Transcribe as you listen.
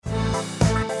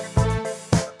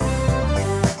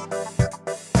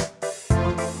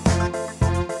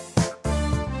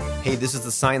Hey, this is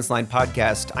the Science Line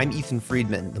podcast. I'm Ethan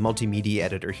Friedman, the multimedia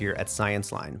editor here at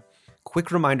Science Line.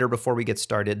 Quick reminder before we get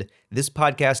started, this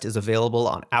podcast is available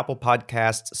on Apple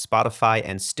Podcasts, Spotify,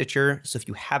 and Stitcher. So if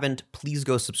you haven't, please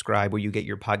go subscribe where you get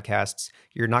your podcasts.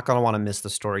 You're not going to want to miss the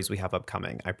stories we have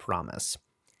upcoming, I promise.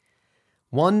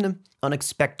 One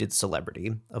unexpected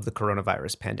celebrity of the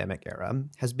coronavirus pandemic era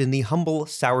has been the humble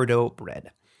sourdough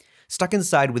bread. Stuck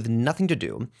inside with nothing to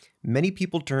do, many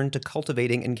people turn to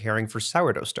cultivating and caring for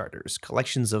sourdough starters,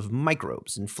 collections of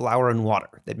microbes in flour and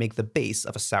water that make the base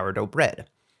of a sourdough bread.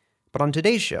 But on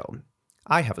today's show,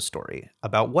 I have a story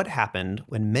about what happened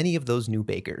when many of those new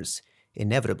bakers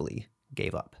inevitably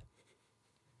gave up.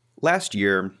 Last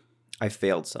year, I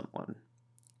failed someone.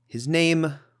 His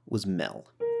name was Mel.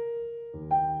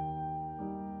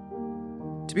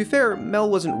 To be fair, Mel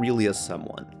wasn't really a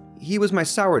someone. He was my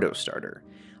sourdough starter,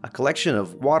 a collection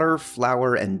of water,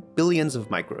 flour, and billions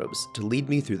of microbes to lead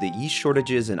me through the yeast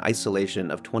shortages and isolation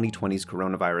of 2020's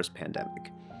coronavirus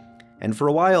pandemic. And for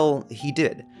a while, he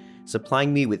did,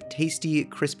 supplying me with tasty,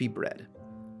 crispy bread.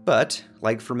 But,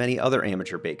 like for many other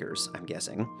amateur bakers, I'm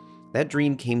guessing, that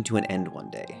dream came to an end one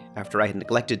day, after I had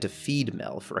neglected to feed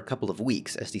Mel for a couple of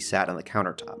weeks as he sat on the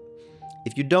countertop.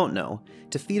 If you don't know,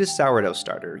 to feed a sourdough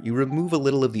starter, you remove a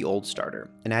little of the old starter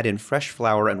and add in fresh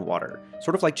flour and water,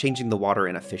 sort of like changing the water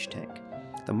in a fish tank.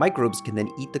 The microbes can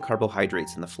then eat the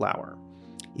carbohydrates in the flour.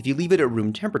 If you leave it at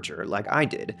room temperature, like I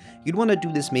did, you'd want to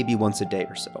do this maybe once a day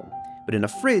or so. But in a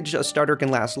fridge, a starter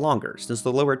can last longer, since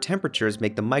the lower temperatures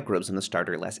make the microbes in the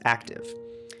starter less active.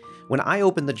 When I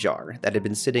opened the jar that had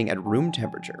been sitting at room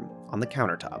temperature on the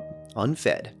countertop,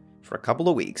 unfed, for a couple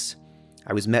of weeks,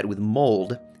 I was met with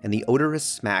mold and the odorous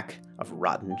smack of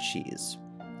rotten cheese.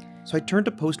 So I turned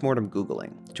to postmortem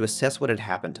Googling to assess what had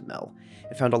happened to Mel,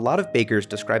 and found a lot of bakers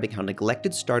describing how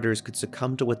neglected starters could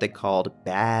succumb to what they called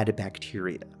bad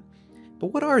bacteria. But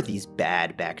what are these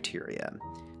bad bacteria?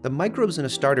 The microbes in a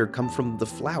starter come from the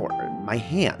flour, my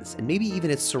hands, and maybe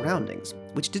even its surroundings,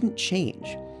 which didn't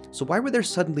change. So why were there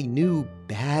suddenly new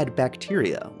bad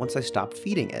bacteria once I stopped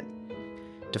feeding it?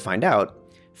 To find out,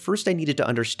 first I needed to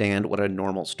understand what a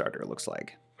normal starter looks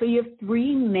like. So you have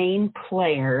three main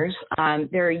players.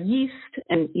 There are yeast,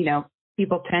 and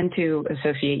people tend to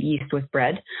associate yeast with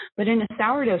bread. But in a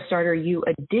sourdough starter, you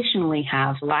additionally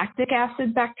have lactic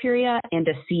acid bacteria and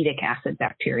acetic acid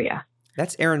bacteria.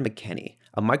 That's Erin McKenney,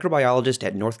 a microbiologist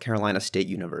at North Carolina State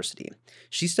University.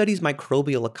 She studies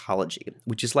microbial ecology,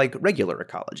 which is like regular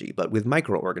ecology, but with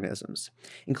microorganisms,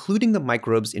 including the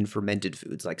microbes in fermented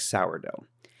foods like sourdough.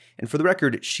 And for the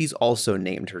record, she's also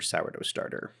named her sourdough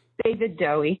starter David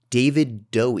Dowie.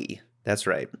 David Dowie, that's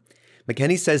right.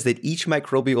 McKenney says that each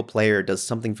microbial player does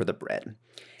something for the bread.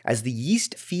 As the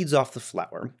yeast feeds off the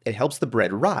flour, it helps the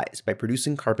bread rise by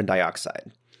producing carbon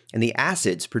dioxide. And the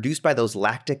acids produced by those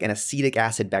lactic and acetic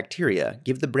acid bacteria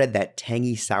give the bread that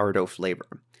tangy sourdough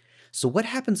flavor. So what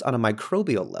happens on a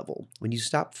microbial level when you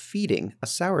stop feeding a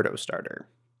sourdough starter?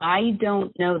 I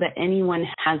don't know that anyone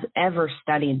has ever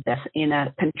studied this in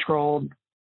a controlled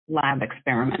lab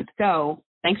experiment. So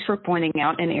thanks for pointing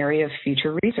out an area of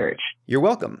future research. You're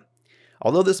welcome.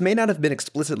 Although this may not have been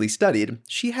explicitly studied,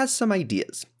 she has some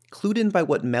ideas, clued in by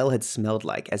what Mel had smelled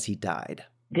like as he died.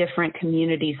 Different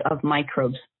communities of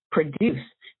microbes produce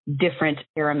different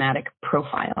aromatic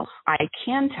profiles. I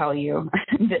can tell you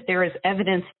that there is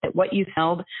evidence that what you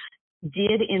smelled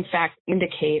did in fact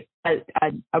indicate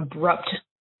an abrupt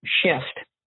shift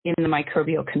in the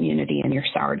microbial community in your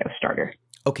sourdough starter.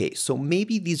 Okay, so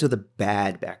maybe these are the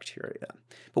bad bacteria.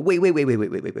 But wait.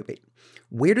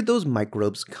 Where did those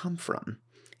microbes come from?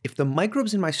 If the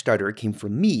microbes in my starter came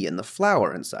from me and the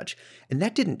flour and such, and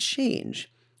that didn't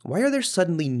change, why are there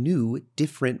suddenly new,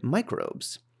 different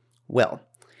microbes? Well,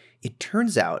 it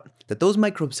turns out that those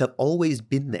microbes have always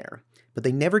been there, but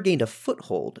they never gained a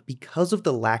foothold because of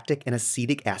the lactic and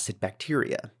acetic acid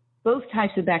bacteria. Both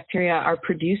types of bacteria are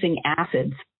producing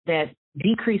acids that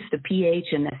decrease the pH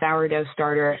in the sourdough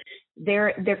starter.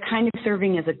 They're kind of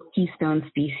serving as a keystone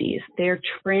species. They're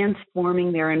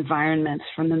transforming their environments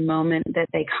from the moment that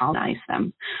they colonize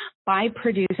them. By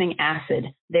producing acid,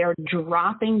 they're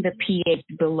dropping the pH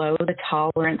below the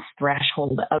tolerance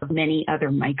threshold of many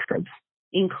other microbes,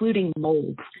 including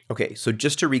molds. Okay, so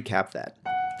just to recap that,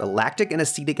 the lactic and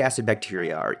acetic acid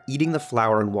bacteria are eating the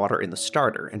flour and water in the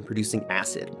starter and producing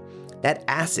acid. That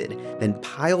acid then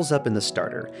piles up in the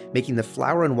starter, making the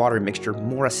flour and water mixture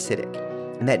more acidic.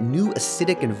 And that new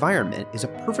acidic environment is a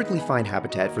perfectly fine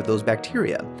habitat for those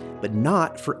bacteria, but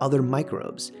not for other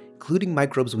microbes, including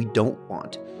microbes we don't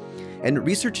want. And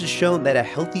research has shown that a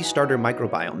healthy starter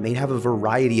microbiome may have a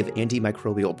variety of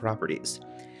antimicrobial properties.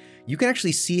 You can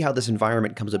actually see how this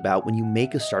environment comes about when you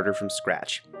make a starter from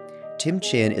scratch. Tim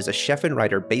Chin is a chef and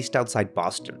writer based outside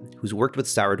Boston who's worked with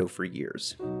sourdough for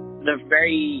years. The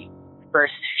very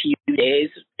first few days,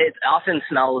 it often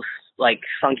smells like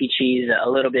funky cheese, a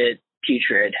little bit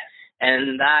putrid.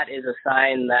 And that is a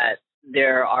sign that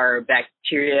there are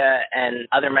bacteria and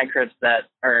other microbes that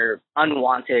are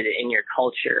unwanted in your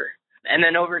culture. And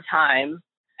then over time,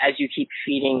 as you keep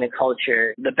feeding the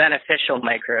culture, the beneficial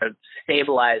microbes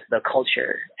stabilize the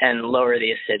culture and lower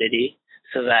the acidity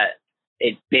so that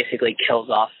it basically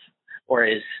kills off or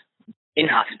is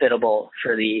inhospitable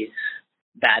for these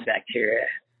bad bacteria.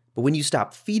 But when you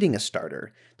stop feeding a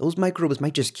starter, those microbes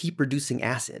might just keep producing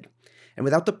acid. And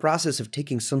without the process of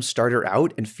taking some starter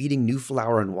out and feeding new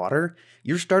flour and water,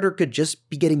 your starter could just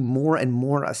be getting more and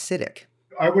more acidic.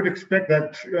 I would expect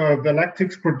that the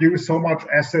lactics produce so much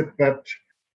acid that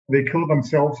they kill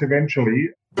themselves eventually.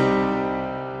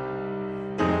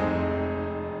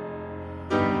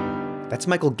 That's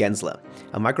Michael Gensler,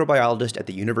 a microbiologist at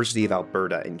the University of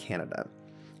Alberta in Canada.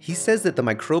 He says that the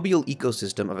microbial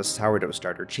ecosystem of a sourdough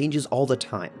starter changes all the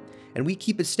time, and we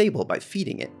keep it stable by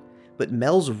feeding it. But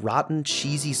Mel's rotten,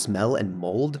 cheesy smell and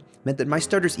mold meant that my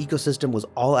starter's ecosystem was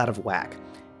all out of whack.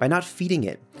 By not feeding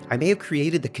it, I may have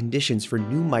created the conditions for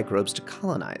new microbes to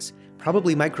colonize,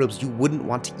 probably microbes you wouldn't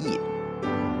want to eat.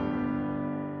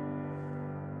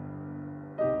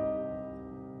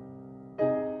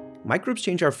 Microbes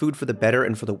change our food for the better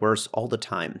and for the worse all the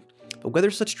time. But whether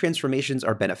such transformations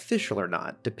are beneficial or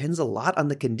not depends a lot on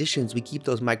the conditions we keep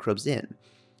those microbes in.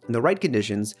 In the right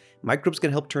conditions, microbes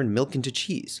can help turn milk into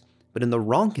cheese. But in the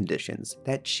wrong conditions,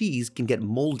 that cheese can get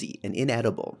moldy and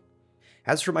inedible.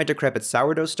 As for my decrepit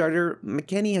sourdough starter,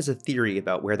 McKenney has a theory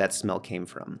about where that smell came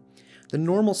from. The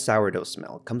normal sourdough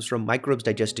smell comes from microbes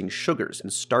digesting sugars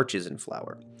and starches in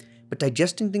flour. But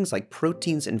digesting things like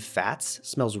proteins and fats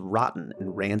smells rotten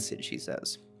and rancid, she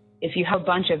says. If you have a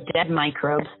bunch of dead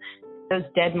microbes, those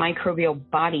dead microbial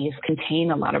bodies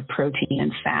contain a lot of protein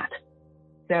and fat.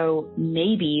 So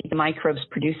maybe the microbes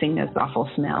producing those awful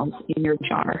smells in your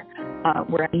jar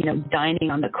were, dining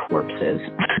on the corpses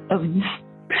of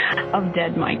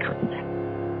dead microbes.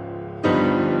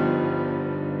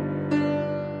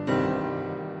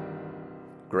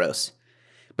 Gross.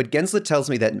 But Gensler tells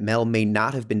me that Mel may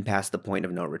not have been past the point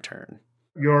of no return.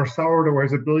 Your sourdough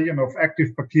has 1 billion of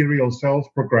active bacterial cells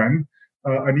per gram.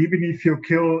 And even if you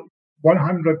kill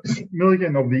 100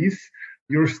 million of these,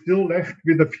 you're still left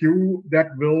with a few that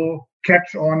will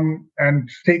catch on and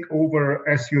take over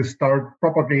as you start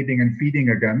propagating and feeding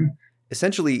again.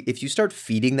 Essentially, if you start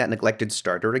feeding that neglected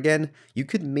starter again, you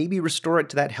could maybe restore it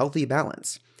to that healthy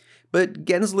balance. But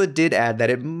Gensler did add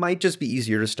that it might just be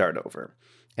easier to start over.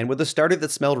 And with a starter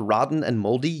that smelled rotten and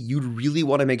moldy, you'd really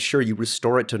want to make sure you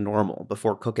restore it to normal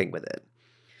before cooking with it.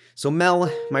 So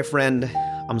Mel, my friend,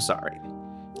 I'm sorry.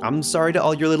 I'm sorry to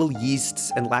all your little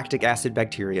yeasts and lactic acid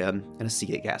bacteria and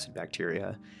acetic acid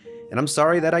bacteria. And I'm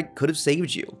sorry that I could have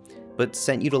saved you, but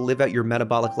sent you to live out your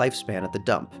metabolic lifespan at the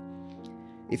dump.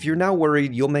 If you're now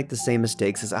worried you'll make the same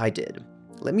mistakes as I did,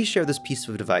 let me share this piece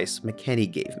of advice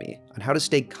McKenney gave me on how to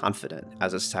stay confident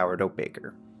as a sourdough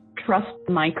baker. Trust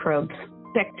the microbes.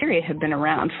 Bacteria have been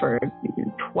around for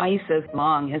twice as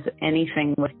long as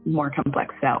anything with more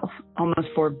complex cells, almost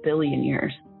 4 billion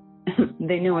years.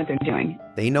 They know what they're doing.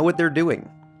 They know what they're doing,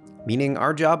 meaning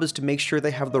our job is to make sure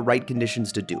they have the right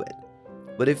conditions to do it.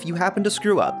 But if you happen to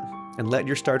screw up and let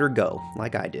your starter go,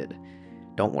 like I did,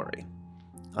 don't worry.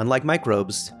 Unlike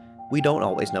microbes, we don't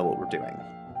always know what we're doing.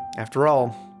 After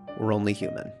all, we're only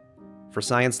human. For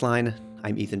Science Line,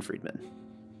 I'm Ethan Friedman.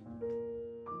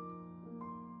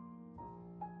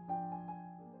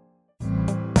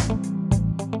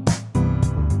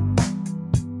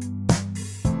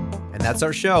 And that's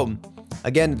our show.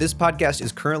 Again, this podcast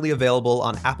is currently available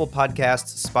on Apple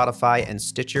Podcasts, Spotify, and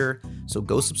Stitcher, so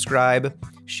go subscribe,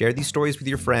 share these stories with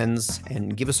your friends,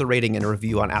 and give us a rating and a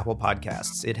review on Apple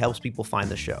Podcasts. It helps people find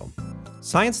the show.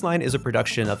 Science Line is a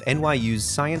production of NYU's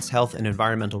Science, Health, and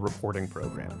Environmental Reporting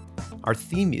program. Our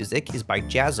theme music is by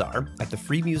Jazzar at the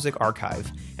Free Music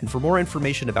Archive, and for more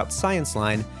information about Science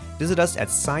Line, visit us at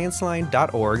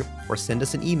scienceline.org or send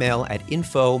us an email at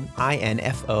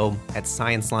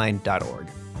info@scienceline.org.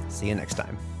 See you next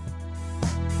time.